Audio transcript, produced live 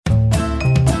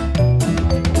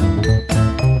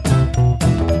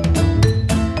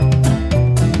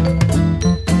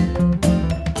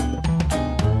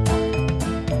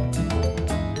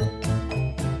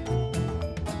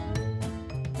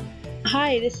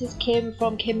this is Kim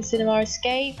from Kim Cinema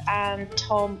Escape and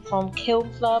Tom from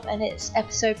Kilm Club, and it's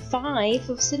episode 5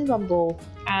 of Cinerumble.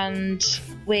 And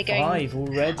we're going 5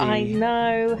 already. I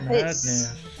know.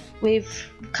 Madness.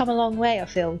 We've come a long way. I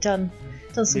feel done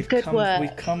some good work.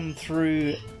 We've come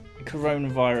through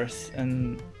coronavirus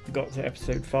and got to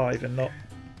episode 5 and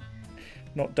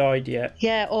not died yet.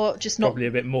 Yeah, or just not. Probably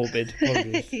a bit morbid.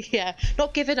 Yeah,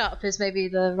 not given up is maybe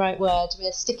the right word.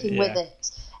 We're sticking with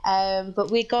it.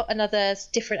 But we got another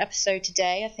different episode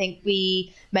today. I think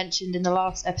we mentioned in the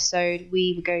last episode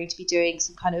we were going to be doing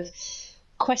some kind of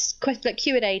like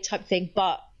Q&A type thing,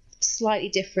 but slightly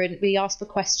different. We asked for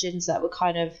questions that would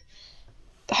kind of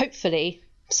hopefully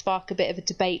spark a bit of a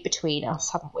debate between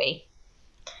us, haven't we?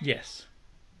 Yes.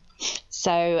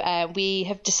 So we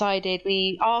have decided,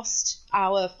 we asked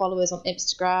our followers on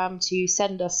Instagram to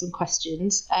send us some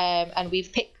questions, and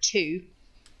we've picked 2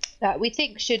 that we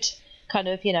think should kind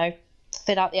of,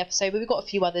 fill out the episode, but we've got a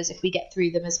few others if we get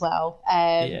through them as well.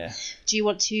 Do you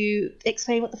want to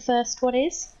explain what the first one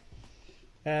is?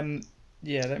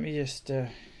 Yeah, let me just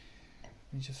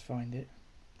find it.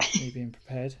 Me being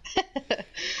prepared.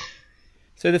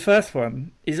 So the first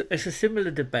one it's a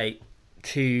similar debate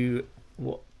to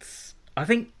what's I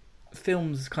think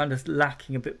film's kind of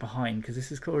lacking a bit behind, because this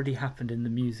has already happened in the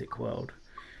music world,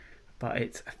 but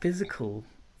it's physical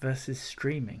versus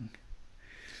streaming.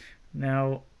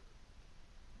 Now,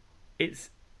 it's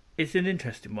an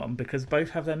interesting one because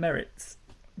both have their merits,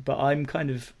 but I'm kind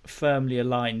of firmly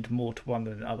aligned more to one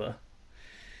than the other,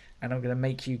 and I'm going to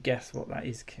make you guess what that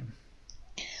is, Kim.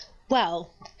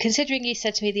 Well, considering you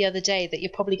said to me the other day that you're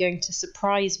probably going to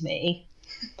surprise me,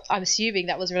 I'm assuming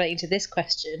that was relating to this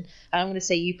question, and I'm going to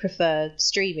say you prefer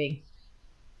streaming.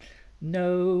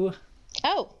 No.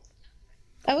 Oh,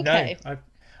 okay. No,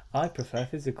 I prefer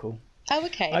physical. Oh,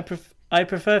 okay. I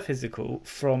prefer physical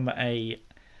from a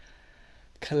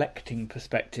collecting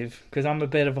perspective, because I'm a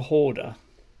bit of a hoarder.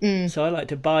 So I like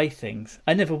to buy things.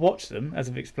 I never watch them, as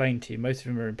I've explained to you. Most of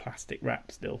them are in plastic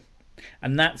wrap still.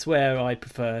 And that's where I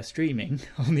prefer streaming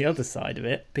on the other side of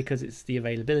it, because it's the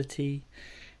availability.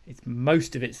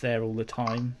 Most of it's there all the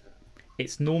time.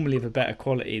 It's normally of a better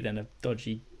quality than a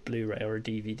dodgy Blu-ray or a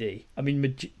DVD. I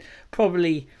mean,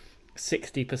 probably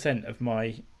 60% of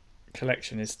my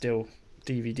collection is still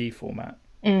DVD format.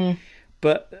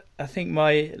 But I think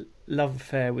my love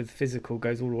affair with physical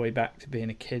goes all the way back to being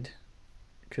a kid,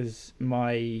 because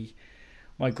my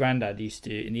granddad used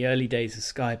to, in the early days of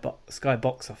Sky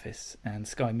Box Office and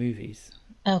Sky Movies.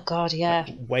 Oh God, yeah.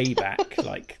 Like way back,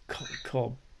 like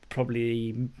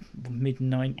probably mid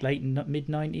 90s, late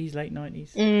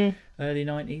 90s, early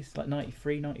 90s, like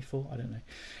 93, 94, I don't know.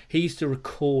 He used to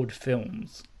record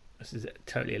films. This is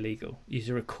totally illegal. He used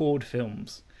to record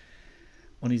films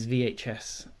on his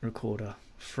VHS recorder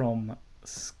from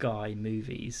Sky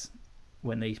Movies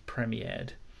when they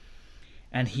premiered.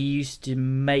 And he used to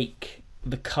make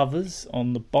the covers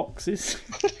on the boxes.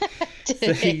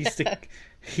 So he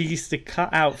used to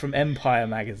cut out from Empire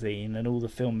magazine and all the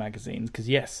film magazines, because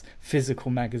yes,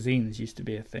 physical magazines used to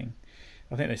be a thing.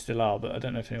 I think they still are, but I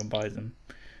don't know if anyone buys them.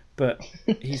 But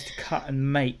he used to cut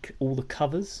and make all the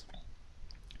covers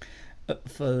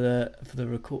for the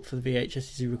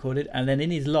VHS he recorded, and then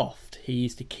in his loft he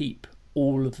used to keep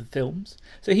all of the films.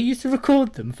 So he used to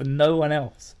record them for no one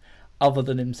else other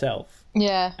than himself.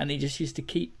 Yeah. And he just used to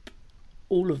keep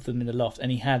all of them in the loft,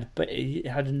 and he had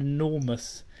an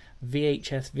enormous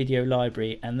VHS video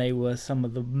library, and they were some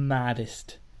of the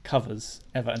maddest covers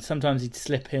ever. And sometimes he'd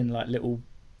slip in like little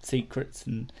secrets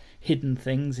and hidden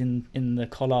things in the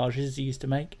collages he used to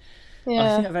make. Yeah.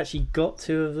 I think I've actually got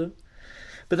 2 of them.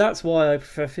 But that's why I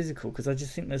prefer physical, because I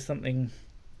just think there's something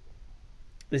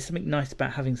nice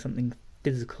about having something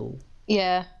physical.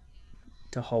 Yeah.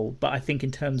 To hold. But I think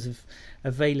in terms of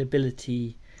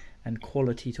availability and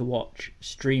quality to watch,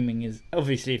 streaming is,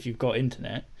 obviously if you've got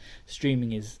internet,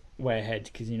 streaming is way ahead,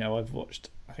 because I've watched,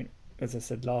 I think, as I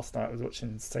said last night, I was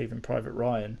watching Saving Private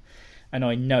Ryan, and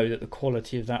I know that the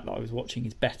quality of that I was watching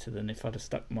is better than if I'd have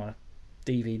stuck my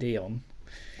DVD on.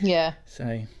 Yeah.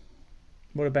 So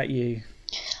what about you?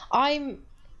 I'm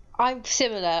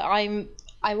similar. I'm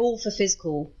all for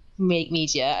physical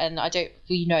media, and I don't,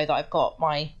 that I've got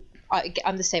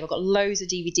I'm the same. I've got loads of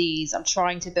DVDs. I'm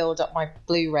trying to build up my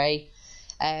Blu-ray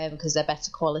because they're better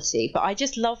quality. But I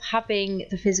just love having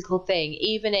the physical thing,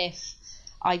 even if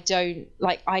I don't,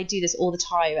 I do this all the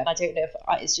time, and I don't know if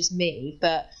it's just me,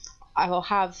 but I will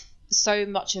have so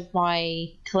much of my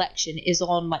collection is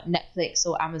on Netflix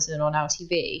or Amazon or Now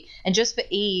TV, and just for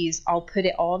ease, I'll put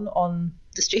it on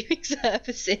the streaming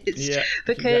services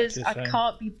because exactly I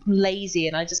can't be lazy,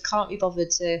 and I just can't be bothered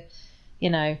to,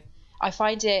 I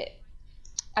find it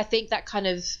I think that kind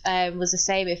of was the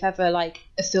same. If ever like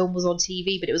a film was on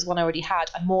TV, but it was one I already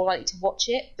had, I'm more likely to watch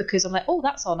it because I'm like, oh,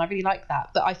 that's on. I really like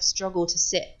that. But I struggle to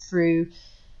sit through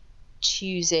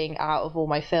choosing out of all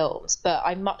my films. But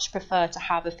I much prefer to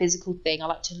have a physical thing. I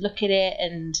like to look at it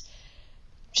and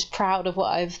just proud of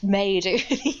what I've made over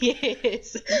the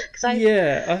years.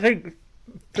 Yeah, I think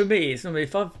for me, it's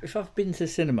if I've been to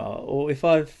cinema or if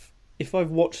I've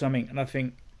watched something and I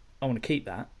think I want to keep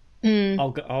that.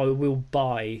 I will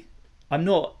buy. I'm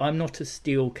not a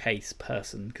steel case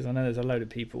person because I know there's a load of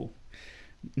people,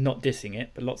 not dissing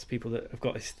it, but lots of people that have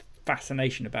got this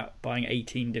fascination about buying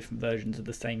 18 different versions of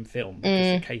the same film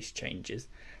because the case changes.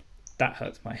 That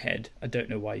hurts my head. I don't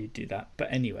know why you do that, but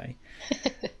anyway,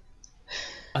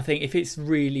 I think if it's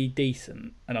really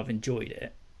decent and I've enjoyed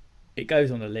it, it goes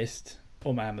on the list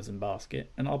or my Amazon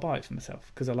basket, and I'll buy it for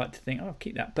myself because I like to think, I'll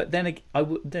keep that. But then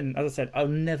then as I said, I'll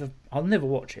never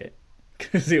watch it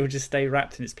because it will just stay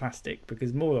wrapped in its plastic.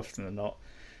 Because more often than not,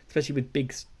 especially with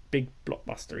big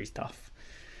blockbustery stuff,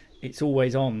 it's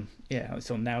always on. Yeah,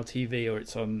 it's on Now TV or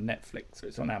it's on Netflix or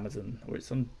it's on Amazon or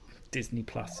it's on Disney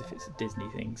Plus if it's a Disney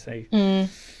thing. So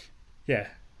yeah,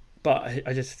 but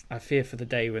I fear for the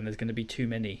day when there's going to be too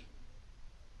many.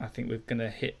 I think we're going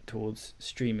to hit towards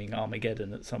streaming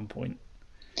Armageddon at some point.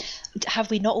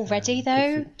 Have we not already,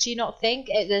 though? Do you not think?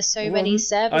 There's so many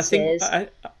services.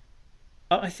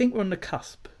 I think we're on the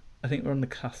cusp. I think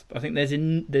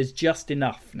there's just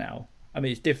enough now. I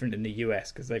mean, it's different in the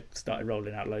US because they've started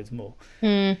rolling out loads more.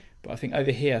 But I think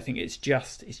over here, I think it's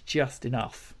just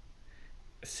enough.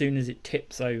 As soon as it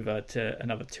tips over to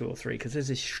another 2 or 3, because there's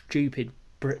this stupid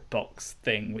BritBox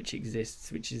thing which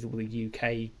exists, which is all the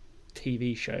UK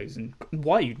TV shows, and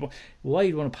why you'd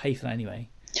want to pay for that anyway?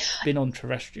 It's been on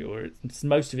terrestrial.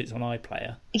 Most of it's on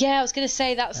iPlayer. Yeah, I was going to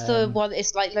say that's the one.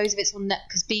 It's like loads of it's on net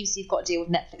because BBC's got to deal with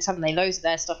Netflix, haven't they? Loads of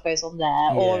their stuff goes on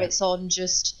there, or it's on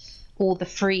just all the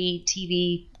free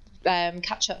TV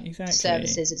catch-up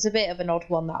services. It's a bit of an odd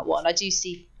one, that one. I do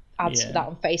see ads for that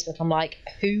on Facebook. I'm like,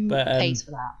 who pays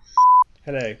for that?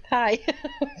 Hello. Hi.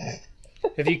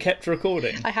 Have you kept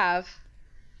recording? I have.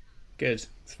 Good.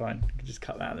 It's fine. You can just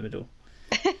cut that in the middle.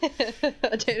 I don't know what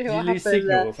happened. Did you lose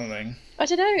signal or something? I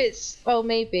don't know.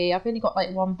 Maybe. I've only got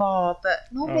like one bar, but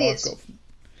normally I've got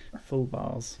full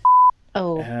bars.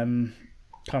 Oh. Can't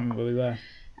remember where we were.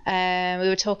 We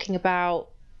were talking about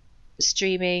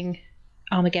streaming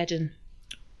Armageddon.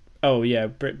 Oh yeah,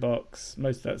 BritBox.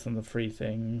 Most of that's on the free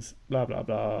things. Blah blah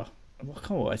blah. I can't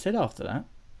remember what I said after that.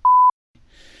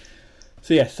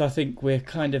 So yes, I think we're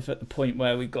kind of at the point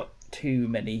where we've got too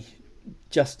many,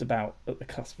 just about at the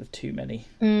cusp of too many.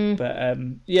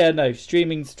 But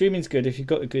streaming's good if you've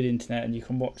got a good internet and you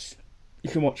can watch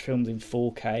films in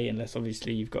 4K, unless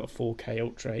obviously you've got a 4K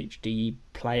Ultra HD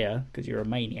player because you're a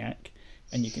maniac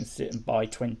and you can sit and buy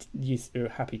you're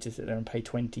happy to sit there and pay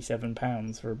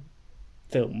 £27 for a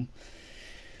film.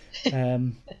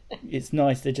 It's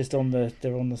nice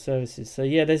they're on the services. So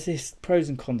yeah, there's this pros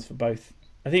and cons for both.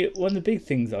 I think one of the big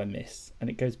things I miss, and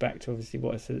it goes back to obviously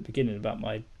what I said at the beginning about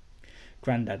my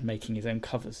granddad making his own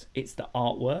covers, it's the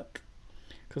artwork.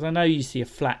 Because I know you see a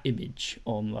flat image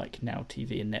on like Now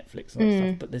TV and Netflix and that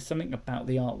stuff, but there's something about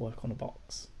the artwork on a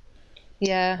box.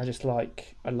 Yeah. I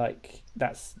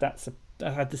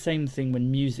had the same thing when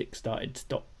music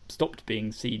stopped being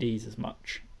CDs as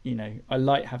much. You know, I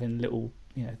like having the little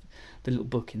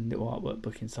artwork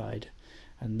book inside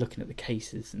and looking at the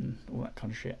cases and all that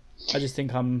kind of shit. I just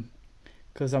think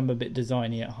because I'm a bit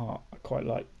designy at heart, I quite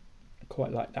like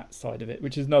that side of it,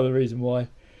 which is another reason why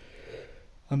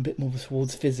I'm a bit more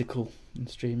towards physical than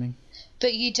streaming.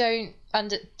 But you don't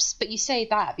but you say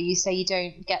that, but you say you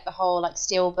don't get the whole like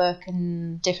steelbook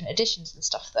and different editions and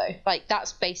stuff though. Like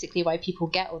that's basically why people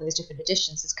get all those different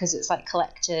editions, is because it's like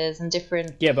collectors and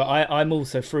different. Yeah, but I'm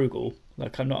also frugal.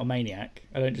 Like I'm not a maniac.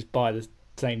 I don't just buy the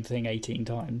same thing 18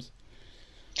 times.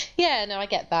 Yeah, no, I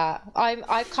get that.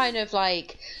 I've kind of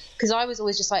like, because I was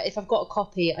always just like, if I've got a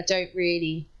copy, I don't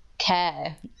really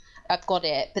care. I've got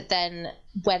it. But then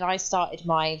when I started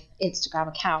my Instagram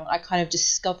account, I kind of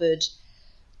discovered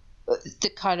the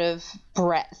kind of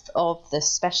breadth of the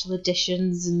special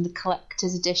editions and the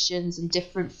collector's editions and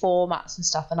different formats and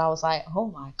stuff. And I was like, oh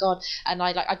my God. And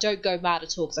I don't go mad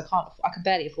at all because I can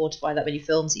barely afford to buy that many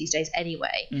films these days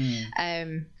anyway.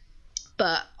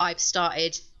 But I've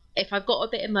started, if I've got a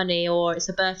bit of money or it's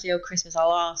a birthday or Christmas,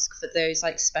 I'll ask for those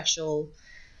like special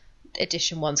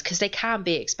edition ones because they can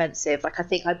be expensive. Like I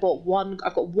think I've got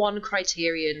one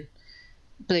Criterion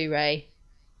Blu-ray.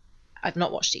 I've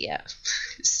not watched it yet.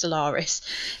 Stellaris.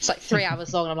 It's like 3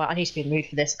 hours long and I'm like, I need to be in the mood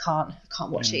for this. I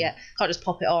can't watch it yet. Can't just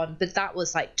pop it on. But that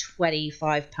was like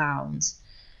 £25.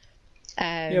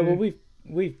 Yeah, well,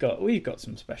 we've got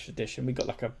some special edition. We got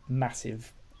like a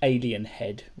massive alien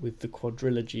head with the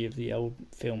quadrilogy of the old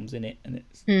films in it, and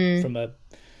it's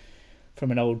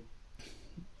from an old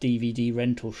DVD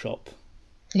rental shop.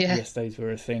 Yeah. Yes, those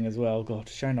were a thing as well. God,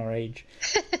 showing our age.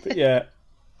 But yeah,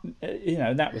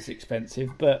 that was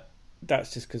expensive, but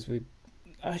that's just because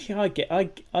I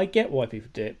get why people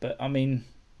do it, but I mean,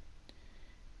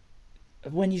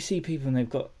 when you see people and they've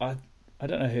got, I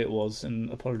don't know who it was,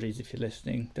 and apologies if you're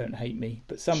listening, don't hate me,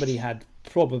 but somebody had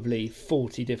probably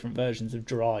 40 different versions of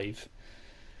Drive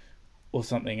or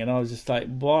something, and I was just like,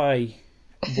 why?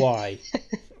 No.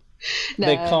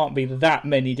 There can't be that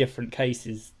many different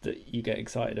cases that you get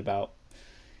excited about.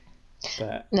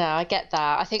 But no, I get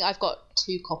that. I think I've got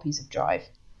 2 copies of Drive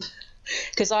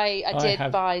because I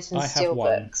did buy some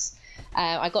steelbooks.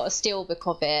 I got a steelbook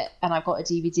of it, and I've got a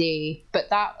DVD.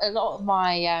 But a lot of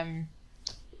my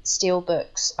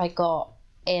steelbooks I got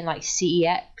in like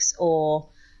CEX, or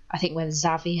I think when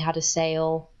Zavvi had a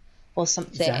sale or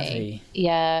something. Zavvi.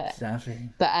 Yeah. Zavvi.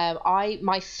 But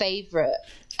my favourite,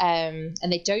 and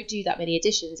they don't do that many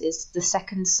editions, is the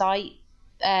Second Sight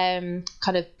kind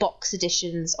of box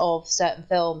editions of certain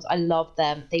films. I love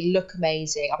them. They look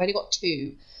amazing. I've only got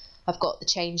 2. I've got The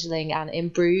Changeling and In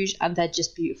Bruges, and they're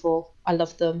just beautiful. I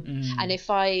love them. And if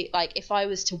I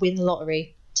was to win the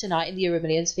lottery tonight in the Euro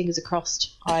Millions, fingers are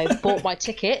crossed, I bought my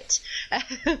ticket,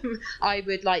 I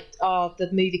would the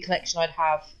movie collection I'd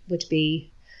have would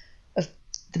be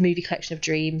the movie collection of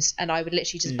dreams, and I would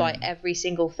literally just buy every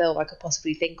single film I could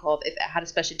possibly think of. If it had a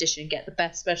special edition, get the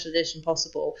best special edition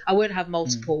possible. I wouldn't have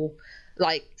multiple,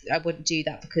 I wouldn't do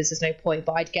that because there's no point,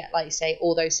 but I'd get say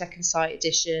all those Second Sight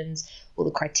editions, all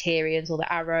the Criterions, all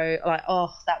the Arrow,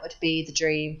 that would be the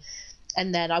dream.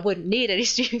 And then I wouldn't need any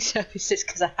streaming services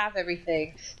because I have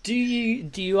everything. Do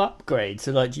you upgrade?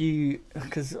 So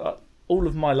because all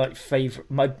of my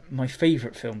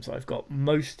favorite films I've got,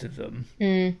 most of them,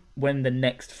 when the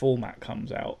next format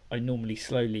comes out, I normally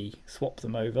slowly swap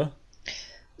them over.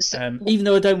 So, even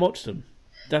though I don't watch them,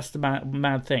 that's the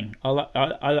mad thing.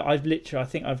 I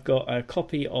think I've got a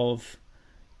copy of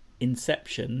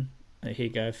Inception. Here you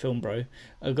go, Film Bro.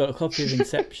 I've got a copy of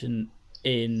Inception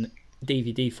in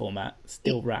DVD format,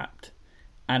 still wrapped,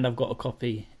 and I've got a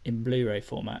copy in Blu-ray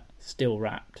format, still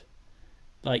wrapped.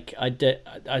 I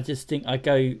just think I've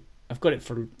got it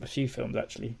for a few films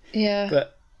actually. Yeah.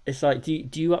 But it's like, do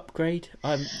you upgrade?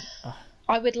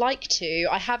 I would like to.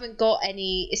 I haven't got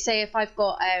any. Say if I've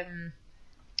got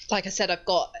like I said, I've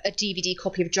got a DVD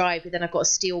copy of Drive, but then I've got a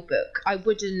steelbook. I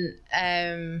wouldn't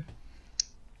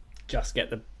just get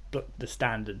the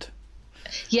standard.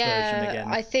 Yeah, again.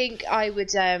 I think I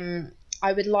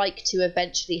would like to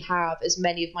eventually have as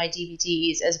many of my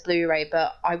DVDs as Blu-ray,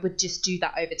 but I would just do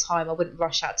that over time. I wouldn't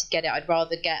rush out to get it. I'd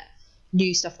rather get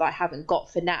new stuff that I haven't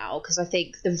got for now, because I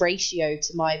think the ratio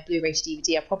to my Blu-ray to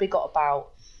DVD, I've probably got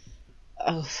about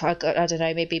I don't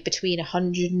know, maybe between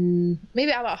 100 and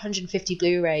maybe about 150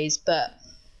 Blu-rays, but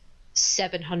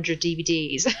 700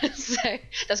 DVDs. So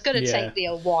that's going to take me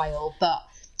a while, but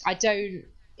I don't.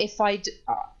 If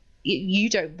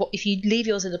you leave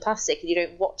yours in the plastic and you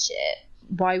don't watch it,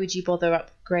 why would you bother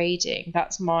upgrading?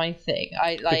 That's my thing.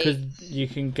 Because you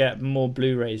can get more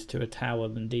Blu-rays to a tower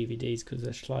than DVDs because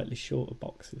they're slightly shorter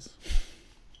boxes.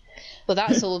 Well,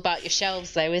 that's all about your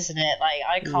shelves, though, isn't it?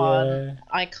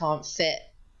 I can't fit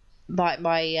my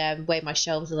way my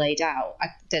shelves are laid out.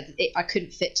 I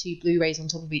couldn't fit 2 Blu-rays on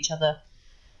top of each other.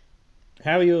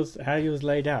 How are yours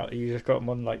laid out? You just got them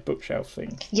on bookshelf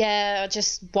thing? Yeah,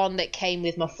 just one that came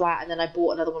with my flat, and then I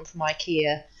bought another one from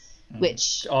IKEA,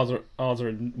 which ours are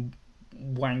in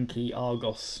wanky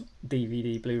Argos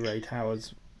DVD Blu-ray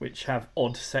towers, which have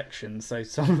odd sections. So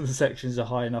some of the sections are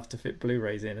high enough to fit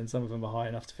Blu-rays in, and some of them are high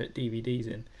enough to fit DVDs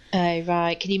in. Oh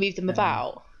right, can you move them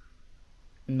about?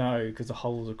 No, because the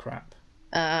holes are crap.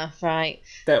 Right.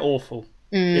 They're awful.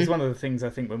 It's one of the things I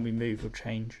think when we move will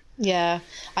change. Yeah,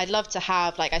 I'd love to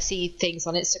have I see things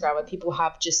on Instagram where people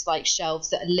have just shelves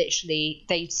that are literally,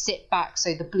 they sit back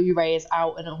so the Blu-ray is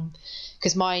out and on,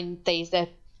 because mine they're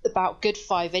about good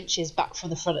 5 inches back from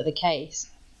the front of the case.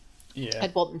 Yeah,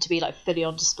 I'd want them to be fully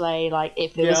on display,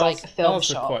 if it was a film ours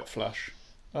shop.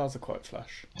 Ours are quite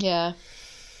flush. Yeah.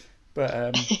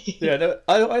 But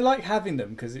I like having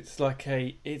them because it's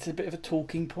it's a bit of a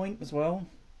talking point as well.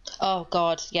 Oh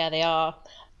God, yeah, they are.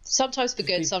 Sometimes for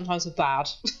good, sometimes for bad.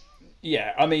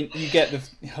 Yeah, I mean, you get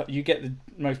the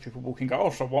most people walking go, oh,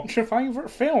 so what's your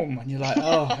favourite film? And you're like,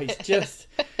 oh, it's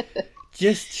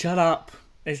just shut up.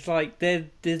 It's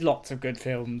there's lots of good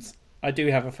films. I do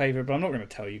have a favourite, but I'm not going to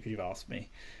tell you because you've asked me.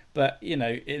 But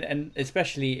and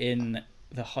especially in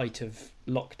the height of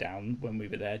lockdown when we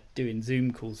were there doing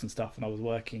Zoom calls and stuff, and I was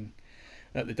working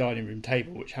at the dining room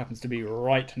table, which happens to be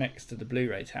right next to the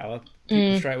Blu-ray tower,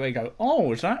 people straight away go,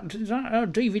 "Oh, is that a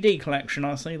DVD collection?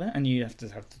 I see that," and you have to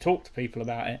talk to people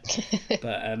about it.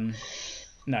 But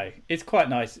no, it's quite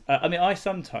nice. I mean, I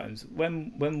sometimes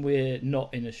when we're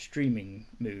not in a streaming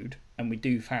mood and we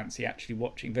do fancy actually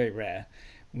watching, very rare,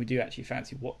 we do actually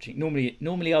fancy watching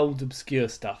normally old obscure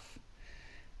stuff.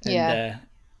 And,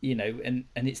 you know, and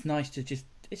it's nice to just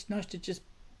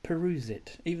peruse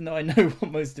it, even though I know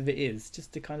what most of it is,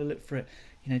 just to kind of look for it,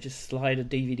 you know, just slide a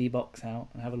DVD box out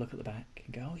and have a look at the back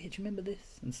and go, "Oh yeah, do you remember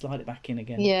this?" and slide it back in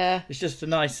again. Yeah, it's just a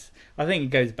nice, I think it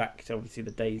goes back to obviously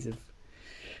the days of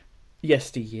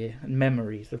yesteryear and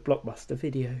memories of Blockbuster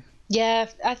Video. Yeah,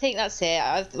 I think that's it.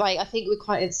 I think we're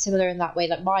quite similar in that way.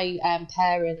 Like my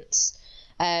parents,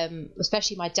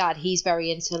 especially my dad, he's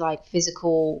very into like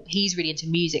physical. He's really into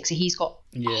music, so he's got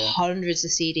hundreds of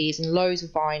CDs and loads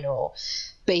of vinyl.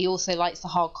 But he also likes the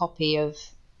hard copy of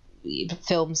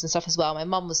films and stuff as well. My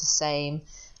mum was the same.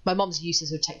 My mum's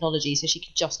useless with technology, so she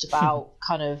could just about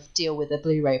kind of deal with a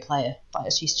Blu-ray player.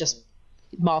 Like she's just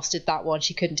mastered that one.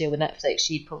 She couldn't deal with Netflix.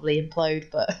 She'd probably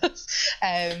implode. But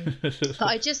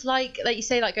I just like you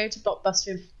say, like going to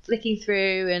Blockbuster and flicking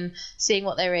through and seeing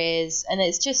what there is. And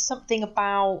it's just something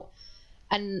about,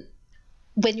 and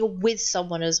when you're with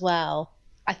someone as well,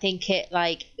 I think it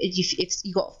like if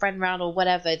you got a friend round or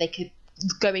whatever, they could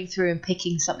going through and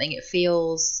picking something. It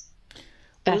feels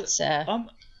better.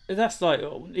 That's like,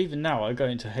 even now I go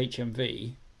into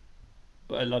HMV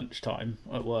at lunchtime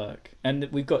at work, and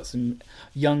we've got some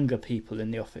younger people in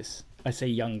the office. I say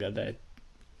younger, they're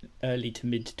early to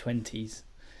mid-20s,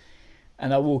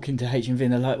 and I walk into HMV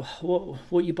and they're like, what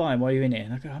are you buying, why are you in here?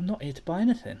 And I go, "I'm not here to buy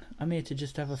anything, I'm here to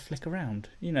just have a flick around,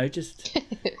 you know, just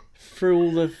through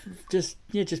all the just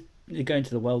going to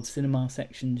the World Cinema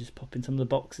section, just popping some of the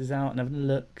boxes out and having a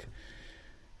look,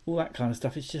 all that kind of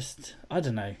stuff." It's just, I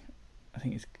don't know, I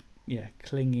think it's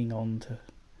clinging on to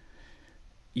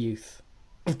youth.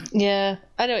 Yeah,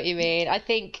 I know what you mean. I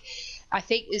think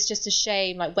it's just a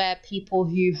shame, like where people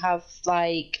who have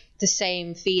like the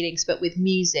same feelings but with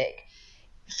music,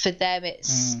 for them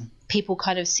it's people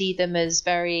kind of see them as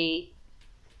very,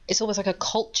 it's almost like a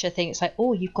culture thing. It's like,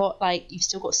 "Oh, you've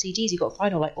still got CDs, you've got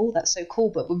vinyl, like, oh, that's so cool."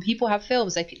 But when people have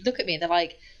films, they look at me and they're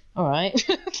like, "All right,"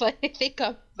 like they think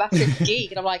I'm a massive geek,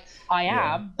 and I'm like, "I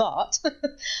am," but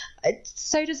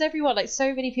so does everyone. Like,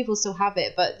 so many people still have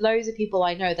it, but loads of people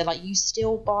I know, they're like, "You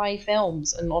still buy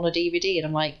films and on a DVD," and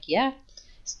I'm like, "Yeah,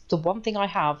 it's the one thing I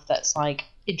have that's like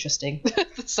interesting,"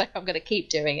 so I'm gonna keep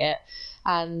doing it.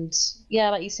 And yeah,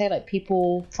 like you say, like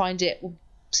people find it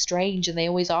strange and they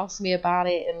always ask me about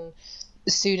it, and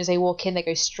as soon as they walk in they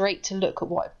go straight to look at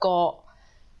what I've got.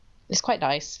 It's quite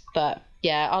nice. But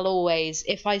yeah, I'll always,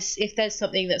 if there's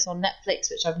something that's on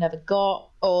Netflix which I've never got,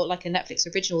 or like a Netflix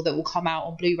original that will come out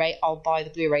on Blu-ray, I'll buy the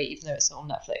Blu-ray even though it's not on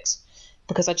Netflix,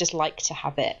 because I just like to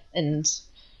have it. And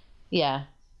yeah.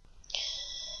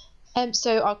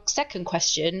 So our second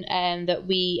question that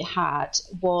we had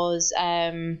was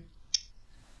kind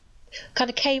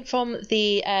of came from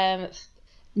the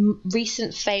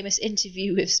recent famous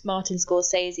interview with Martin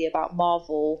Scorsese about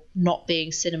Marvel not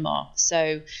being cinema.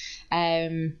 So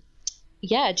do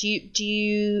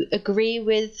you agree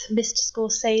with Mr.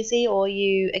 Scorsese, or are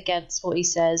you against what he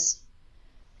says?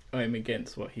 I'm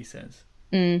against what he says.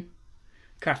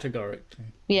 Categorically.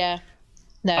 Yeah.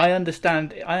 No. I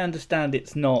understand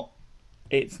it's not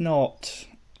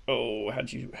how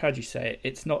do you say it?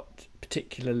 It's not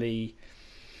particularly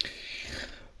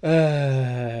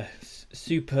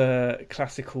super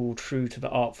classical, true to the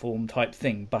art form type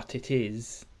thing, but it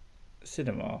is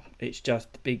cinema. It's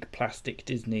just big plastic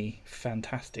Disney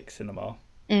fantastic cinema.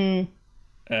 I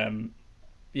don't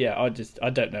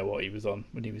know what he was on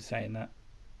when he was saying that.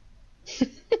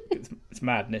 It's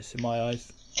madness in my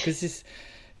eyes, because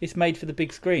it's made for the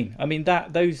big screen. I mean,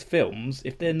 those films,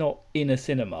 if they're not in a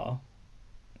cinema,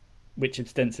 which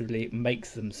ostensibly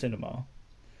makes them cinema,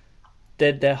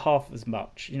 they're half as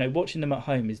much. You know, watching them at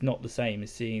home is not the same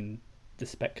as seeing the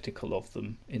spectacle of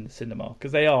them in the cinema,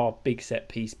 because they are big set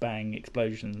piece, bang,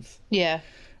 explosions. Yeah.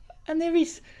 And there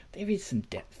is some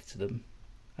depth to them.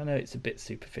 I know it's a bit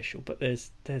superficial, but there's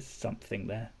something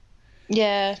there.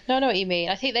 Yeah, no, I know what you mean.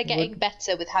 I think they're getting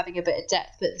better with having a bit of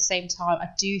depth, but at the same time, I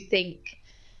do think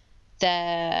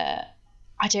I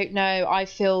don't know, I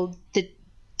feel the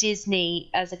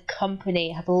Disney as a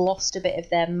company have lost a bit of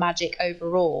their magic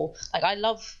overall. Like, I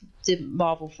love the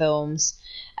Marvel films,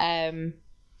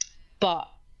 but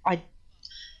I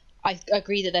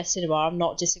agree that they're cinema. I'm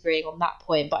not disagreeing on that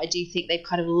point, but I do think they've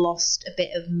kind of lost a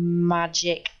bit of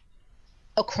magic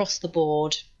across the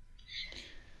board.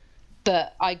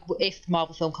 But if the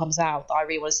Marvel film comes out that I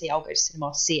really want to see, I'll go to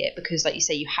cinema to see it, because, like you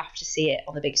say, you have to see it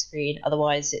on the big screen.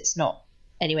 Otherwise, it's not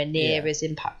anywhere near as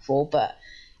impactful. But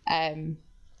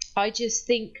I just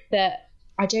think that,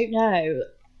 I don't know.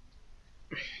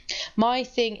 My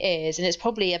thing is, and it's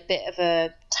probably a bit of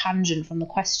a tangent from the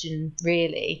question,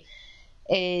 really,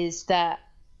 is that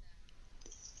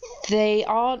they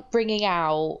aren't bringing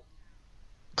out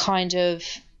kind of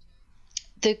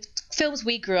the films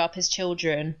we grew up as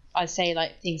children. I say,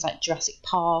 like, things like Jurassic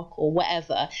Park or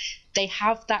whatever. They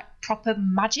have that proper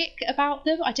magic about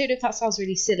them. I don't know if that sounds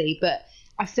really silly, but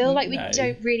I feel like we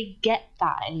don't really get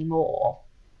that anymore.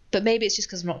 But maybe it's just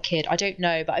because I'm not a kid. I don't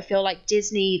know. But I feel like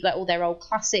Disney, like all their old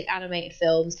classic animated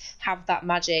films, have that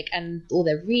magic, and all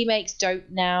their remakes don't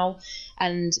now.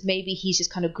 And maybe he's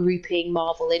just kind of grouping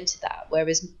Marvel into that.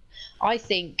 Whereas I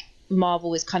think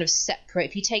Marvel is kind of separate.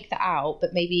 If you take that out,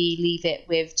 but maybe leave it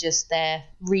with just their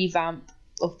revamp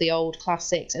of the old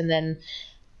classics. And then,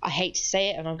 I hate to say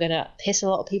it, and I'm going to piss a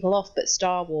lot of people off, but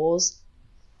Star Wars,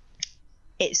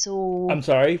 it's all... I'm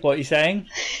sorry, what are you saying?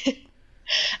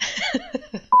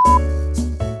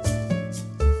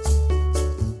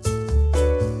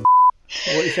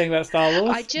 What are you saying about Star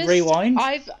Wars? Rewind.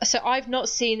 I've not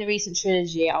seen the recent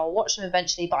trilogy. I'll watch them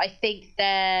eventually, but I think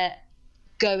they're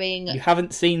going... You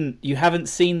haven't seen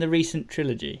the recent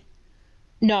trilogy?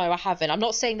 No, I haven't. I'm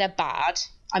not saying they're bad.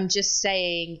 I'm just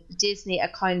saying Disney are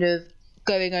kind of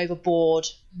going overboard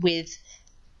with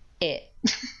it.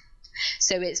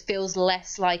 So it feels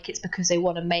less like it's because they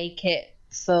want to make it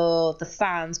for the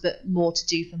fans, but more to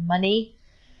do for money.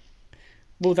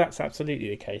 Well, that's absolutely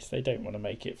the case. They don't want to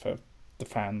make it for the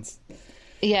fans.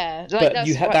 Yeah, like, but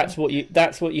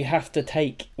that's what you have to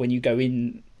take when you go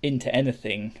into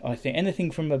anything. I think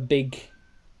anything from a big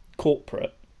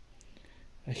corporate,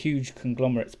 a huge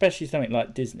conglomerate, especially something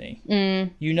like Disney.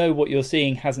 You know what you're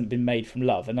seeing hasn't been made from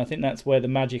love, and I think that's where the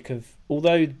magic of,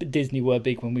 although Disney were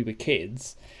big when we were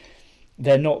kids,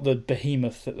 they're not the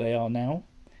behemoth that they are now.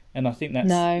 And I think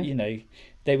that's, you know,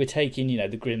 they were taking, you know,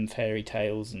 the Grimm fairy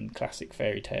tales and classic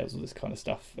fairy tales, all this kind of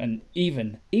stuff, and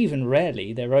even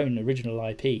rarely their own original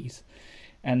IPs,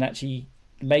 and actually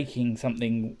making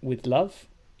something with love,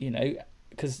 you know,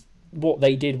 because what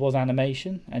they did was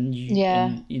animation, and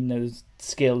you know,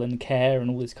 skill and care and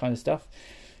all this kind of stuff.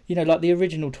 You know, like the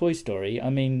original Toy Story, I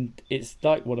mean, it's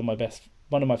like one of my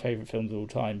favourite films of all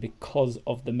time because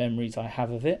of the memories I have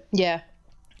of it. Yeah.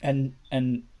 And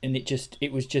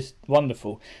it was just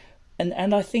wonderful.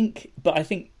 And I think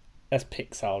that's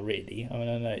Pixar, really. I mean,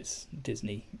 I know it's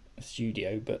Disney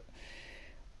Studio, but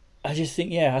I just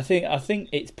think, I think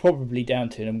it's probably down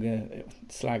to, and I'm going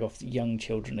to slag off the young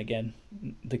children again,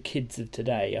 the kids of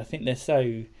today. I think they're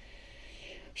so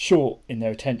short in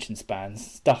their attention spans.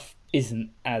 Stuff isn't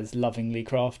as lovingly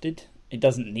crafted. It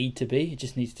doesn't need to be. It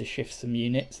just needs to shift some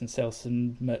units and sell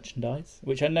some merchandise,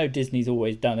 which I know Disney's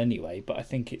always done anyway, but I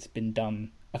think it's been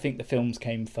done... I think the films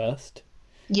came first,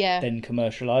 then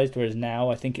commercialised, whereas now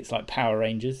I think it's like Power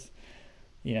Rangers,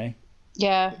 you know?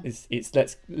 Yeah. It's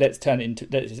let's turn it into...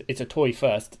 It's a toy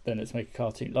first, then let's make a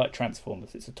cartoon. Like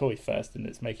Transformers, it's a toy first, then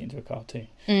let's make it into a cartoon.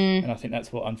 And I think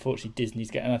that's what, unfortunately,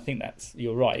 Disney's getting. And I think that's...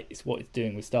 You're right, it's what it's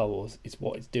doing with Star Wars. It's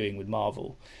what it's doing with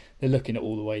Marvel. They're looking at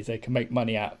all the ways they can make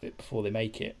money out of it before they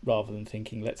make it, rather than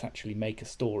thinking, let's actually make a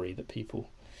story that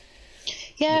people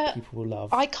will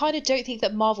love. I kind of don't think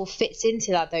that Marvel fits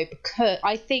into that, though, because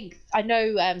I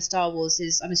know Star Wars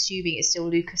is, I'm assuming it's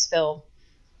still Lucasfilm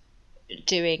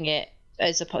doing it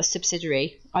as a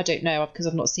subsidiary. I don't know because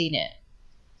I've not seen it.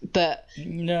 But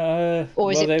no,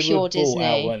 or is it pure Disney? Bought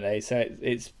out, weren't they? So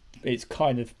it's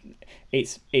kind of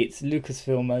it's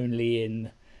Lucasfilm only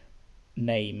in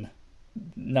name.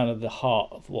 None of the heart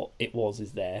of what it was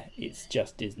is there. It's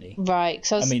just Disney, right?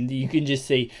 So I mean, you can just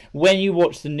see when you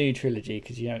watch the new trilogy,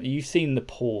 because you've seen the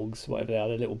Porgs, whatever they are,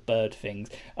 the little bird things.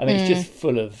 I mean, it's just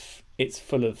full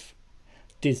of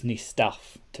Disney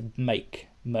stuff to make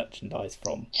merchandise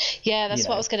from. Yeah, that's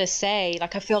what I was going to say.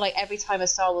 Like, I feel like every time a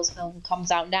Star Wars film comes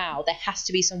out now, there has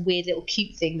to be some weird little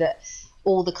cute thing that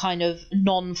all the kind of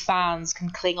non-fans can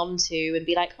cling on to and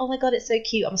be like, oh my god, it's so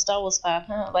cute, I'm a Star Wars fan.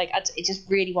 Like, it just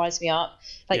really winds me up,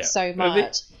 so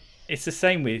much. It's the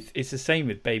same with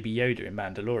Baby Yoda in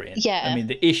Mandalorian. Yeah. I mean,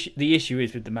 the issue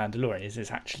is with the Mandalorian is it's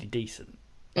actually decent.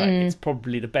 Like, it's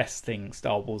probably the best thing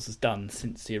Star Wars has done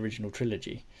since the original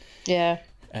trilogy. Yeah.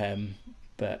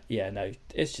 But yeah, no,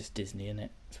 it's just Disney, isn't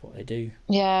it? It's what they do.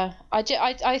 Yeah.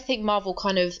 I think Marvel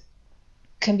kind of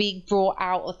can be brought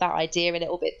out of that idea a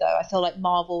little bit, though. I feel like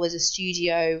Marvel as a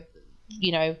studio,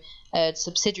 you know, a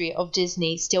subsidiary of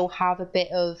Disney, still have a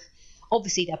bit of...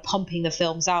 obviously they're pumping the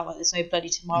films out like there's no bloody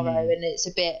tomorrow, and it's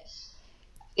a bit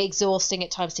exhausting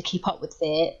at times to keep up with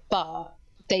it, but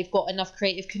they've got enough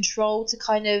creative control to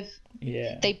kind of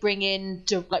they bring in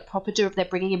they're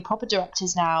bringing in proper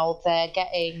directors now. They're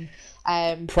getting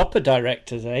proper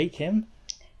directors, Kim?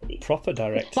 Proper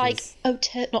directors, like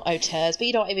not auteurs, but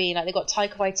you know what I mean. Like they've got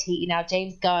Taika Waititi now,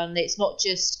 James Gunn. It's not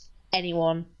just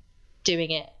anyone doing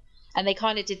it, and they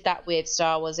kind of did that with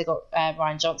Star Wars. They got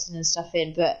Rian Johnson and stuff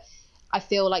in, but I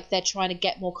feel like they're trying to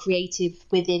get more creative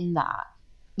within that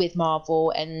with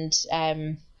Marvel, and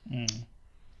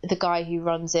the guy who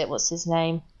runs it, what's his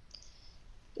name?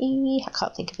 I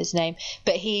can't think of his name,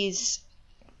 but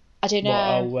I don't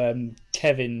know.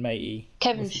 Kevin matey.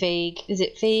 Kevin Feige. Is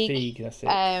it Feige? Feige, that's it.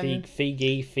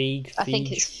 Feige. I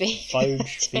think it's Feige.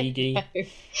 Feige.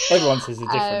 Everyone says it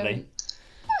differently.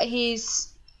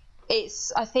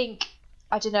 I think,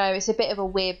 I don't know, it's a bit of a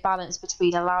weird balance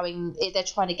between allowing it, they're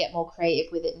trying to get more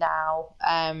creative with it now.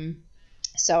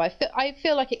 So I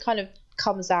feel like it kind of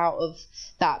comes out of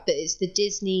that, but it's the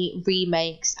Disney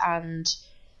remakes and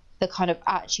the kind of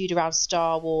attitude around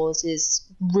Star Wars is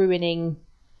ruining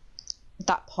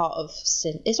that part of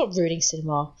it's not ruining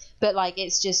cinema, but like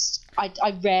it's just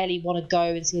I rarely want to go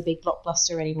and see a big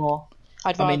blockbuster anymore.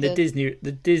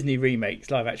 The Disney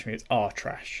remakes, live action remakes, are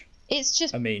trash. It's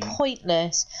just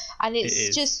pointless, and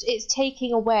it's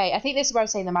taking away. I think this is where I'm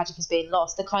saying the magic is being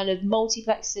lost. The kind of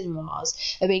multiplex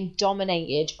cinemas are being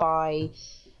dominated by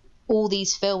all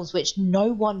these films which no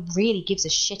one really gives a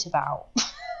shit about.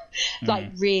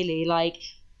 Really, like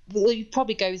you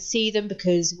probably go and see them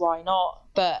because why not?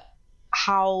 But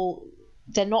how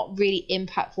they're not really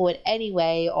impactful in any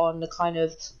way on the kind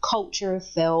of culture of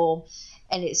film,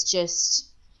 and it's just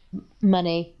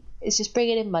money. It's just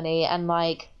bringing in money, and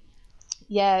like,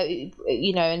 yeah,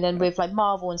 you know, and then with like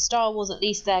Marvel and Star Wars, at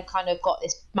least they're kind of got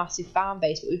this massive fan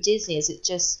base, but with Disney, is it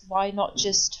just, why not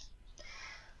just,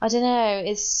 I don't know,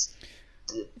 it's...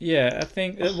 Yeah, I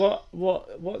think that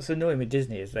what's annoying with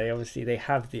Disney is they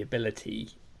have the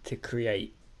ability to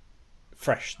create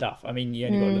fresh stuff. I mean, you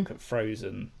only got to look at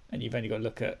Frozen, and you've only got to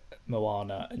look at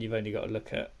Moana, and you've only got to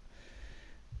look at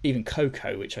even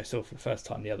Coco, which I saw for the first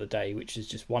time the other day, which is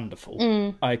just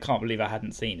wonderful. I can't believe I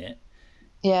hadn't seen it.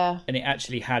 Yeah. And it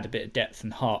actually had a bit of depth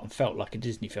and heart and felt like a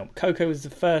Disney film. Coco was the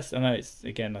first, I know it's,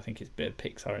 again, I think it's a bit of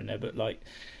Pixar in there, but like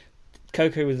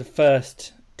Coco was the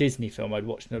first Disney film I'd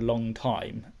watched in a long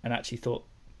time and actually thought,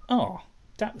 oh,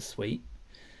 that was sweet.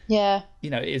 Yeah. You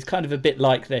know, it's kind of a bit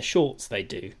like their shorts they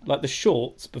do. Like the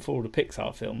shorts before all the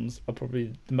Pixar films are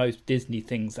probably the most Disney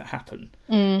things that happen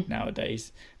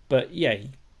nowadays. But yeah,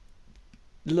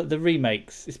 the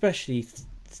remakes, especially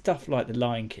stuff like The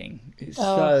Lion King, is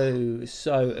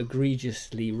so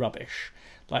egregiously rubbish.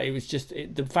 Like it was just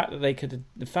the fact that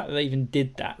they even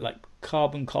did that, like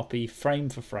carbon copy, frame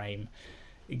for frame,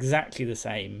 exactly the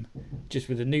same, just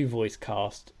with a new voice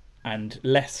cast and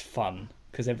less fun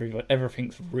because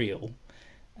everything's real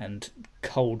and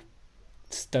cold,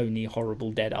 stony,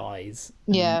 horrible, dead eyes.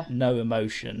 Yeah. No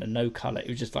emotion and no colour. It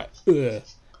was just like, ugh,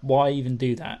 why even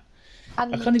do that?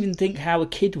 And I can't even think how a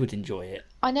kid would enjoy it.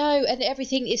 I know, and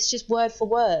everything is just word for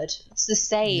word. It's the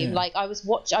same. Yeah. Like I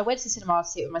went to the cinema to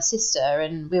see it with my sister,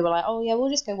 and we were like, oh yeah, we'll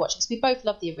just go watch it because we both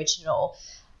love the original.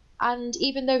 And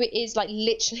even though it is like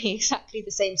literally exactly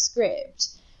the same script,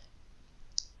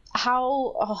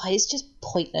 it's just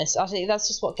pointless. I think that's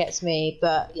just what gets me.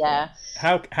 But yeah,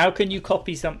 how can you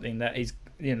copy something that is,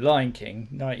 you know, Lion King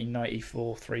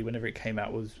 1994, 3, whenever it came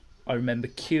out, was, I remember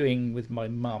queuing with my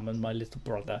mum and my little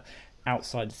brother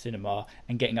outside the cinema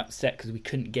and getting upset because we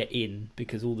couldn't get in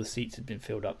because all the seats had been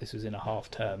filled up. This was in a half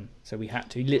term, so we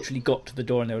literally got to the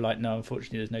door and they were like, no,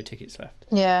 unfortunately there's no tickets left.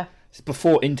 Yeah, it's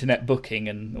before internet booking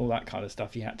and all that kind of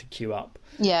stuff. You had to queue up.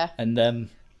 Yeah. And I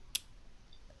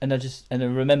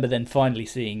remember then finally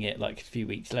seeing it like a few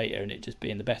weeks later and it just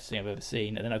being the best thing I've ever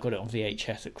seen. And then I got it on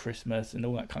VHS at Christmas and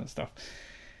all that kind of stuff.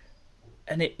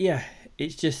 And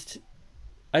it's just,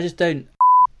 I just don't.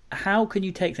 How can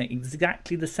you take something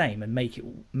exactly the same and make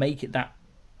it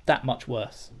that much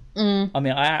worse? I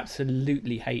mean, I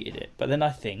absolutely hated it, but then I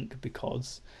think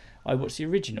because I watched the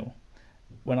original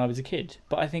when I was a kid.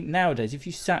 But I think nowadays, if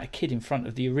you sat a kid in front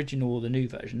of the original or the new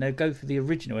version, they'll go for the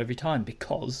original every time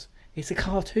because it's a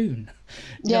cartoon.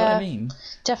 You know what I mean?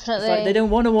 Definitely. It's like they don't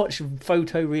want to watch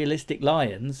photorealistic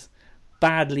lions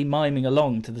badly miming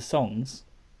along to the songs.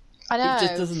 I know. It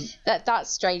just doesn't. That's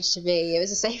strange to me. It was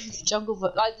the same with the Jungle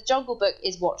Book. Like the Jungle Book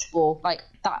is watchable. Like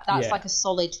that's like a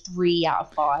solid 3 out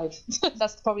of 5.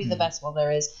 That's probably the best one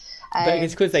there is. But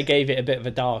it's because they gave it a bit of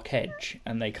a dark edge,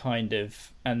 and they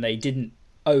they didn't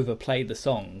overplay the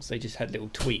songs. They just had little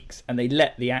tweaks, and they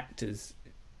let the actors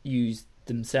used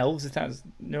themselves, if that's,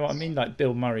 you know what I mean. Like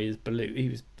Bill Murray as Baloo, he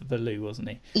was Baloo, wasn't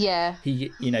he? Yeah.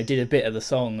 He, you know, did a bit of the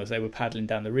song as they were paddling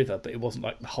down the river, but it wasn't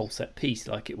like the whole set piece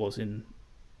like it was in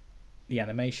the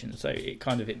animation. So it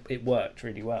kind of it worked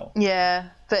really well. Yeah,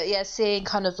 but yeah, seeing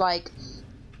kind of like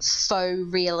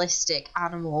faux realistic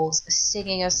animals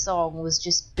singing a song was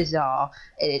just bizarre.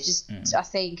 It just, I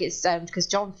think it's because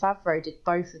Jon Favreau did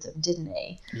both of them, didn't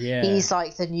he? Yeah, he's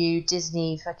like the new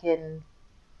Disney fucking.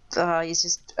 He's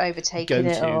just overtaking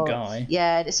it all. guy.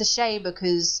 Yeah, and it's a shame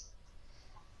because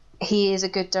he is a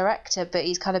good director, but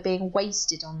he's kind of being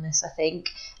wasted on this, I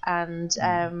think. And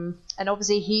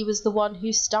obviously he was the one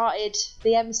who started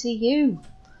the MCU.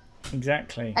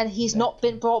 Exactly. And he's not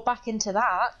been brought back into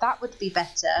that. That would be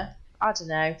better. I don't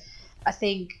know. I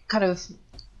think kind of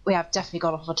we have definitely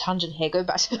gone off a tangent here, going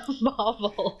back to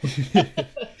Marvel.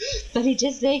 Bloody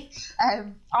Disney.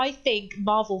 I think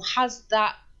Marvel has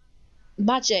that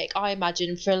magic, I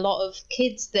imagine, for a lot of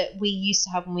kids that we used to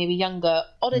have when we were younger,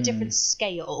 on a different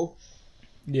scale.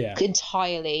 Yeah.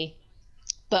 Entirely.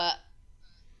 But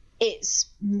it's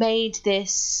made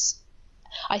this,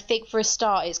 I think for a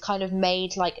start, it's kind of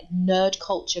made like nerd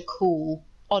culture cool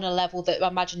on a level that I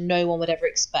imagine no one would ever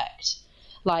expect.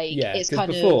 Like, yeah, it's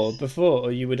because kind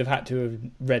before you would have had to have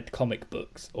read comic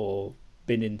books or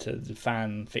been into the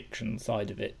fan fiction side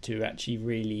of it to actually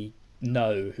really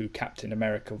know who Captain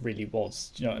America really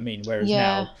was. Do you know what I mean? Whereas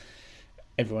now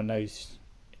everyone knows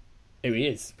who he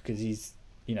is because he's,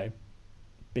 you know,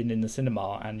 been in the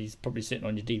cinema and he's probably sitting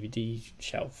on your DVD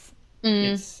shelf.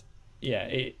 It's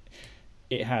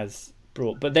it has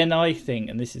brought, but then I think,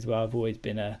 and this is where I've always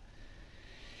been a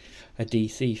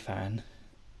DC fan,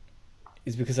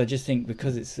 is because I just think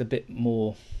because it's a bit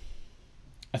more,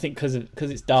 I think because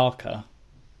it's darker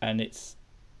and its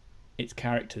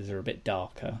characters are a bit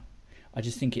darker, I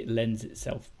just think it lends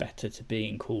itself better to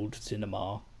being called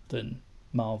cinema than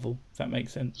Marvel, if that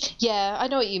makes sense. Yeah, I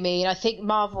know what you mean. I think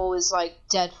Marvel is like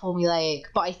dead formulaic,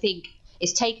 but I think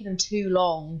it's taken them too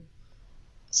long,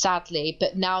 sadly.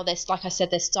 But now they're, like I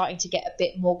said, they're starting to get a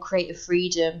bit more creative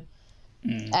freedom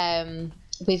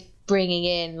with bringing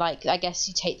in, like, I guess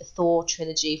you take the Thor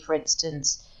trilogy, for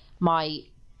instance. My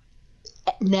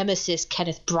nemesis,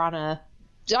 Kenneth Branagh.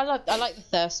 I like the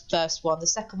first one. The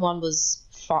second one was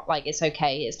like, it's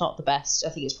okay. It's not the best. I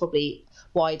think it's probably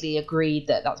widely agreed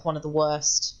that that's one of the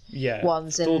worst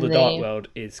ones. Thor: The Dark World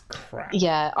is crap.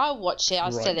 Yeah, I'll watch it.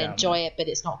 I'll still enjoy it, but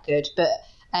it's not good. But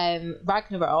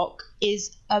Ragnarok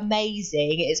is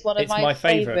amazing. It's one of my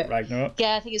favourite. Ragnarok.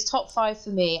 Yeah, I think it's top 5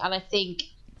 for me, and I think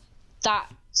that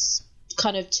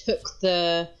kind of took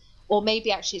the, or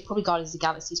maybe actually it's probably Guardians of the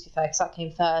Galaxy, to be fair, because that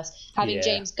came first. Having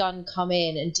James Gunn come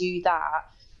in and do that,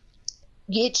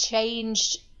 it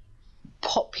changed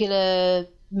popular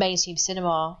mainstream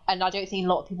cinema, and I don't think a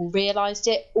lot of people realised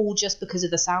it, all just because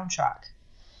of the soundtrack.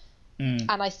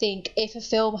 And I think if a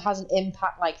film has an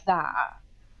impact like that,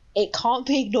 it can't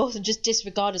be ignored and just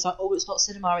disregarded as like, oh, it's not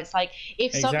cinema. It's like,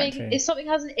 if something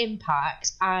has an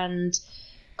impact and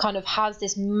kind of has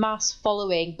this mass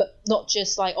following, but not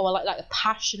just like, oh, I like a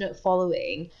passionate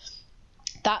following.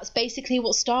 That's basically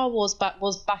what Star Wars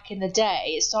was back in the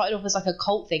day. It started off as like a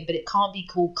cult thing, but it can't be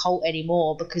called cult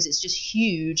anymore because it's just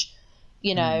huge.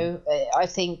 You know, I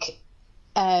think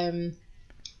Guardians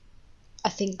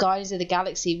of the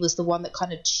Galaxy was the one that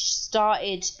kind of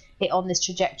started it on this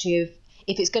trajectory of,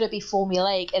 if it's going to be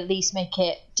formulaic, at least make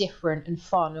it different and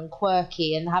fun and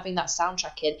quirky, and having that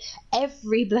soundtrack in.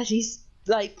 Every bloody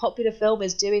like popular film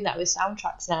is doing that with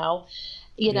soundtracks now,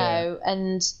 you know,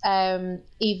 and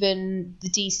even the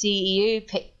DCEU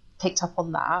picked up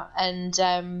on that, and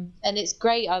it's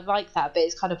great. I like that, but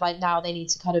it's kind of like now they need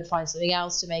to kind of find something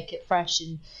else to make it fresh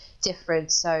and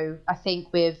different. So I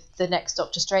think with the next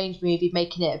Doctor Strange movie,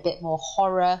 making it a bit more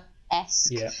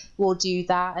horror-esque, we'll do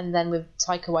that. And then with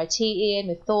Taika Waititi and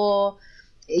with Thor,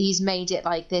 he's made it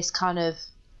like this kind of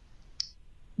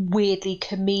weirdly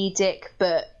comedic,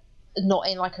 but not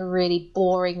in like a really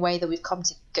boring way that we've come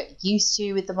to get used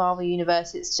to with the Marvel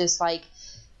Universe. It's just like,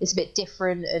 it's a bit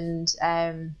different, and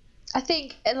I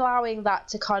think allowing that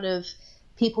to kind of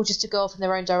people just to go off in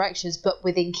their own directions, but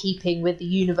within keeping with the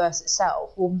universe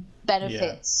itself, will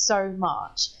benefit so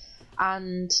much.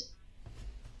 And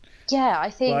I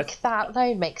think that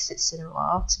alone makes it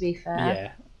cinema, to be fair.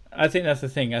 Yeah, I think that's the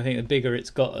thing. I think the bigger it's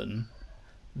gotten,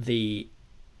 the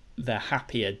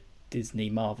happier Disney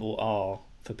Marvel are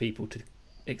for people to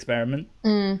experiment.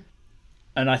 And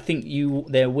I think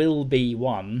there will be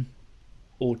one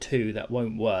or two that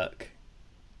won't work.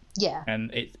 Yeah.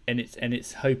 And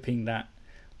it's hoping that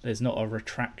there's not a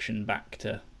retraction back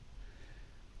to,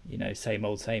 you know, same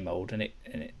old,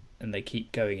 and they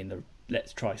keep going in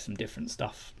let's try some different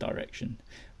stuff direction.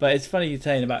 But it's funny you're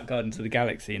saying about Guardians of the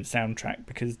Galaxy and soundtrack,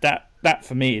 because that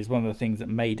for me is one of the things that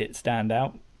made it stand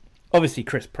out. Obviously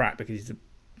Chris Pratt, because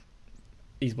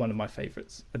he's one of my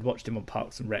favourites. I'd watched him on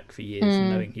Parks and Rec for years, and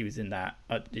knowing he was in that,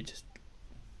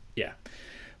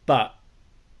 But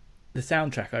the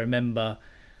soundtrack, I remember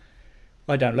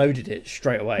I downloaded it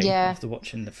straight away after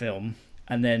watching the film,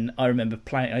 and then I remember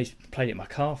I used to play it in my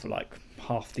car for like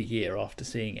half the year after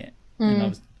seeing it,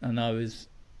 and I was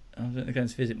going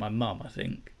to visit my mum, I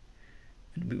think,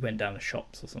 and we went down the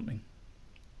shops or something.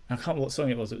 I can't remember what song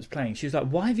it was that was playing. She was like,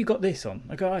 "Why have you got this on?"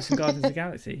 I go, "Oh, it's from Guardians of the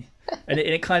Galaxy," and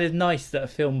it kind of nice that a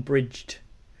film bridged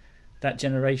that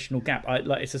generational gap.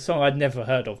 It's a song I'd never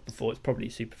heard of before. It's probably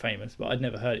super famous, but I'd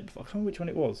never heard it before. I can't remember which one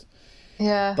it was.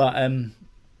 Yeah. But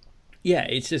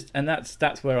it's just, and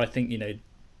that's where I think,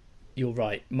 you're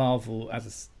right. Marvel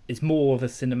is more of a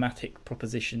cinematic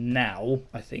proposition now,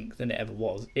 I think, than it ever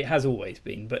was. It has always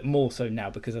been, but more so now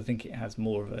because I think it has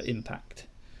more of an impact.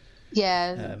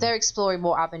 Yeah, they're exploring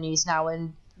more avenues now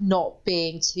and not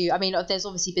being too... I mean, there's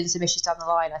obviously been some issues down the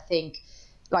line. I think,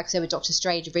 like I said, with Doctor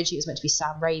Strange, originally it was meant to be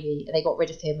Sam Raimi, and they got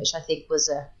rid of him, which I think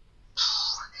was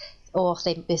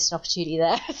they missed an opportunity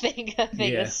there. I think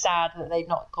it's sad that they've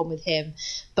not gone with him.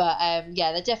 But,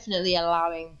 they're definitely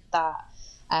allowing that...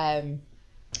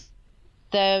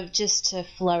 they're just to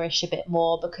flourish a bit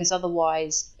more, because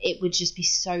otherwise it would just be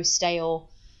so stale.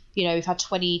 We've had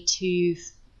 23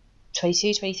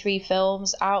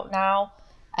 films out now,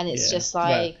 and it's just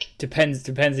like... Well, depends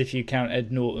if you count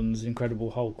Ed Norton's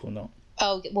Incredible Hulk or not.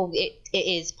 Oh, well, it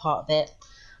is part of it.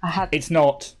 It's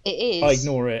not. It is. I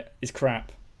ignore it. It's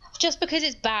crap. Just because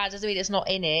it's bad doesn't mean it's not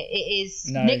in it. It is.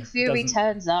 No, Nick Fury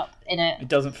turns up in it. It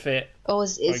doesn't fit. Or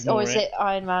is it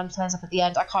Iron Man turns up at the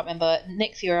end? I can't remember.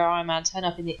 Nick Fury or Iron Man turn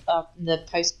up in the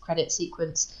post-credit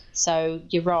sequence. So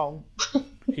you're wrong.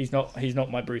 He's not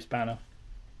my Bruce Banner.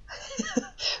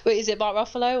 Wait, is it Mark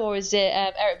Ruffalo or is it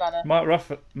Eric Banner? Mark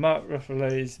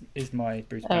Ruffalo is my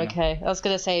Bruce Banner. Okay, I was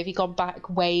going to say, have you gone back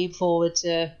way forward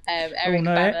to Eric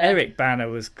Banner? Eric Banner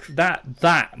was...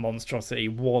 That monstrosity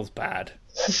was bad.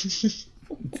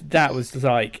 That was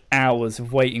like hours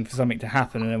of waiting for something to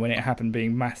happen, and then when it happened,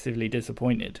 being massively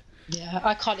disappointed. Yeah,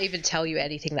 I can't even tell you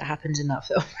anything that happened in that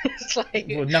film. It's like...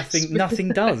 Well,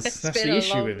 nothing does. That's the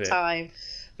issue with it. Time.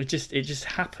 It just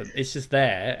happens. It's just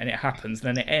there, and it happens,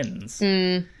 and then it ends.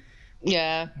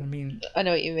 Yeah. I mean, I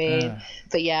know what you mean.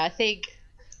 But yeah, I think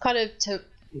kind of to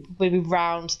maybe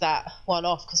round that one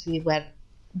off, because we went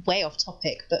way off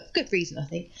topic, but for good reason, I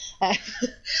think.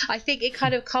 I think it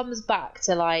kind of comes back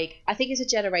to like, I think it's a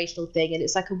generational thing, and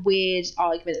it's like a weird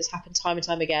argument that's happened time and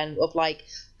time again of like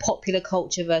popular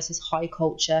culture versus high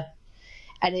culture.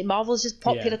 And in Marvel's just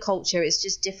popular culture. It's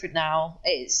just different now.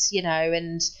 It's,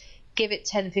 and give it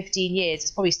 10, 15 years,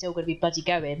 it's probably still going to be bloody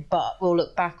going, but we'll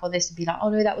look back on this and be like, oh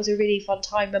no, that was a really fun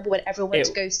time. Remember when everyone went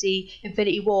to go see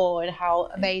Infinity War and how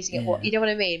amazing it was? You know what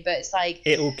I mean? But it's like...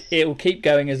 It'll keep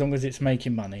going as long as it's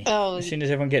making money. Oh, as soon as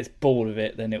everyone gets bored of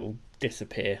it, then it will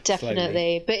disappear. Definitely.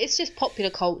 Slowly. But it's just popular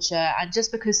culture, and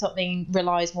just because something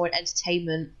relies more on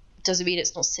entertainment doesn't mean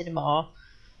it's not cinema.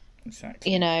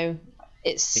 Exactly.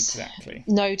 It's... Exactly.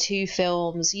 No two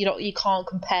films. You can't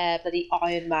compare bloody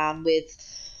Iron Man with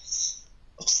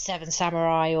Seven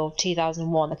Samurai or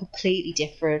 2001. They're completely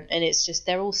different, and it's just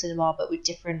they're all cinema but with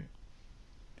different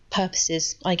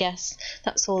purposes, I guess.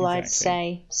 That's all I'd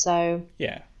say. So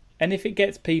yeah, and if it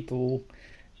gets people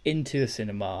into the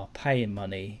cinema paying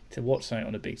money to watch something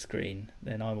on a big screen,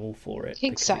 then I'm all for it.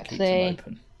 Exactly. It keeps them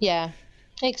open. Yeah,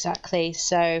 exactly.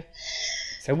 So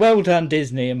well done,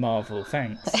 Disney and Marvel.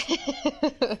 Thanks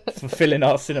for filling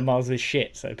our cinemas with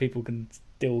shit so people can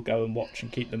still go and watch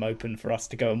and keep them open for us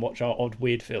to go and watch our odd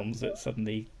weird films that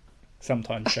suddenly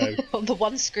sometimes show. The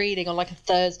one screening on like a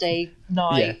Thursday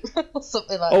night or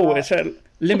something like that. Oh, it's a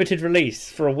limited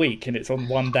release for a week, and it's on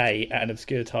one day at an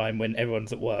obscure time when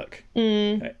everyone's at work.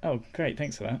 Oh, great,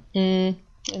 thanks for that.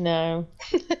 No.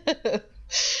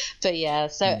 But yeah,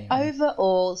 so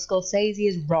overall, Scorsese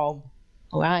is wrong.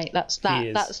 All right, that's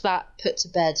that. That's that put to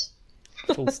bed.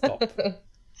 Full stop.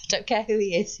 Don't care who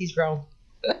he is, he's wrong.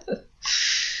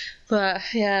 But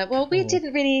yeah, well, we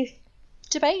didn't really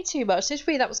debate too much, did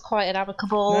we? That was quite an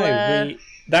amicable. No,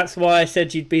 that's why I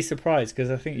said you'd be surprised, because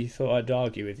I think you thought I'd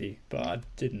argue with you, but I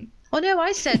didn't. Oh no,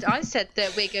 I said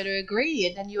that we're going to agree,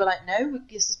 and then you were like, "No,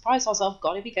 you're surprised." I was like, "Oh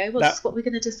God, here we go. Well, this is what we're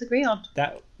going to disagree on."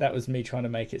 That was me trying to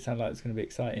make it sound like it's going to be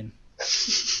exciting.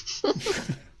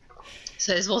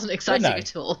 So this wasn't exciting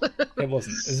at all. It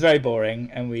wasn't. It was very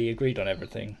boring, and we agreed on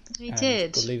everything. We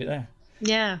did. We'll leave it there.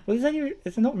 Yeah. Well,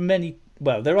 there's not many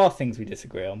well, there are things we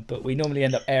disagree on, but we normally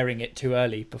end up airing it too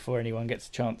early before anyone gets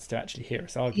a chance to actually hear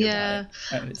us argue about it.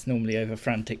 And it's normally over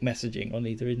frantic messaging on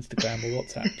either Instagram or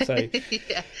WhatsApp. So,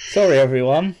 sorry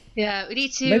everyone. Yeah, we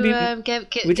need to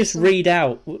we'll just read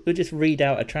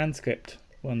out a transcript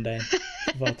one day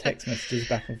of our text messages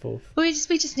back and forth. We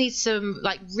just need some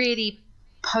like really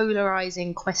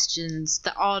polarizing questions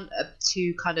that aren't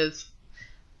too kind of,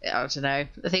 I don't know.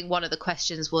 I think one of the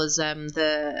questions was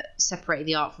the separating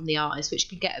the art from the artist, which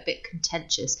can get a bit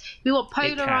contentious. We want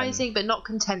polarizing but not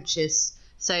contentious.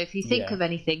 So if you think of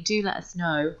anything, do let us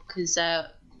know, because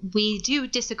we do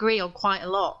disagree on quite a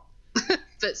lot.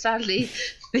 But sadly,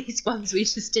 these ones we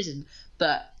just didn't.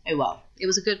 But oh well, it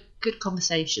was a good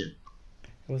conversation.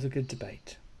 It was a good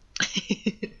debate.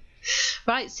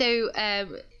 Right, so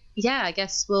I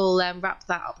guess we'll wrap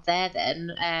that up there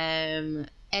then.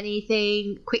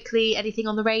 Anything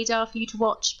on the radar for you to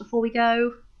watch before we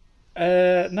go?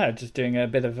 No, just doing a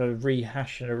bit of a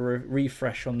rehash and a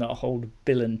refresh on that whole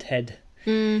Bill and Ted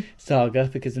saga,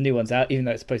 because the new one's out, even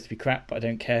though it's supposed to be crap, but I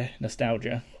don't care.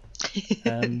 Nostalgia.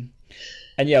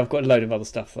 And yeah, I've got a load of other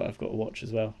stuff that I've got to watch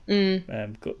as well.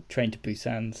 Got Train to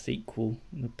Busan sequel,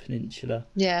 the Peninsula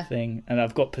thing, and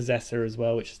I've got Possessor as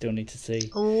well, which I still need to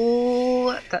see.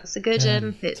 Oh, that's a good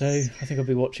one. So I think I'll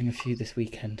be watching a few this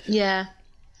weekend. Yeah.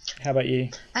 How about you?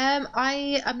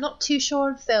 I'm not too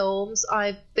sure on films.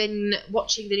 I've been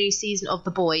watching the new season of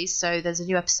The Boys, so there's a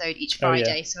new episode each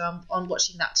Friday, so I'm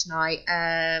watching that tonight.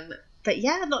 But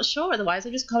yeah, I'm not sure otherwise.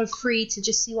 I'm just kind of free to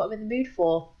just see what I'm in the mood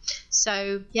for.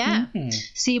 So yeah,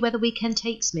 see where the weekend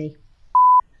takes me.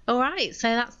 All right, so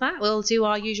that's that. We'll do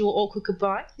our usual awkward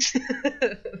goodbye.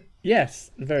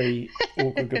 Yes, a very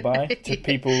awkward goodbye to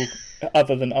people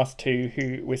other than us two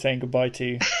who we're saying goodbye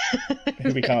to,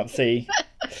 who we can't see.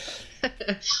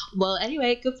 Well,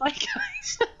 anyway, goodbye,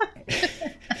 guys.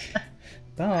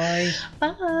 Bye.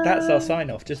 Bye. That's our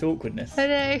sign-off, just awkwardness. I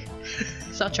know.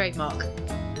 It's our trademark.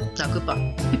 Now,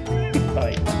 goodbye.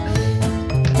 Bye.